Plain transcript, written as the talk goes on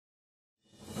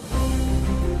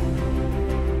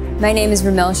My name is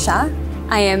Ramille Shah.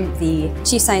 I am the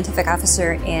Chief Scientific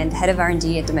Officer and Head of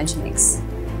R&D at Dimension Inx.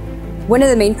 One of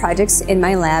the main projects in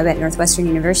my lab at Northwestern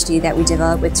University that we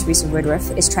developed with Teresa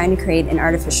Woodruff is trying to create an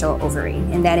artificial ovary,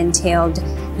 and that entailed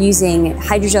using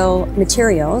hydrogel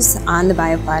materials on the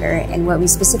bioplotter. And what we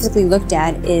specifically looked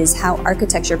at is how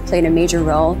architecture played a major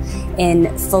role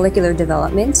in follicular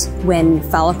development when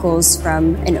follicles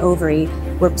from an ovary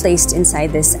were placed inside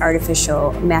this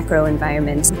artificial macro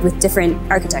environment with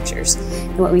different architectures.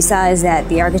 And what we saw is that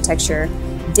the architecture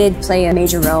did play a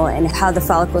major role in how the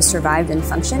follicles survived and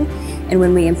functioned. And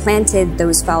when we implanted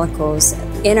those follicles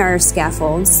in our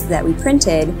scaffolds that we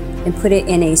printed and put it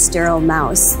in a sterile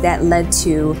mouse, that led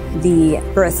to the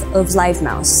birth of live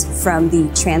mouse from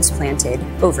the transplanted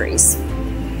ovaries.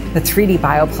 The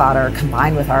 3D-Bioplotter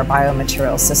combined with our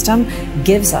biomaterial system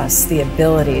gives us the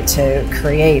ability to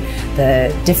create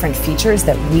the different features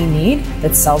that we need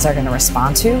that cells are going to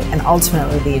respond to and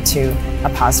ultimately lead to a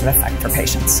positive effect for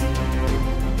patients.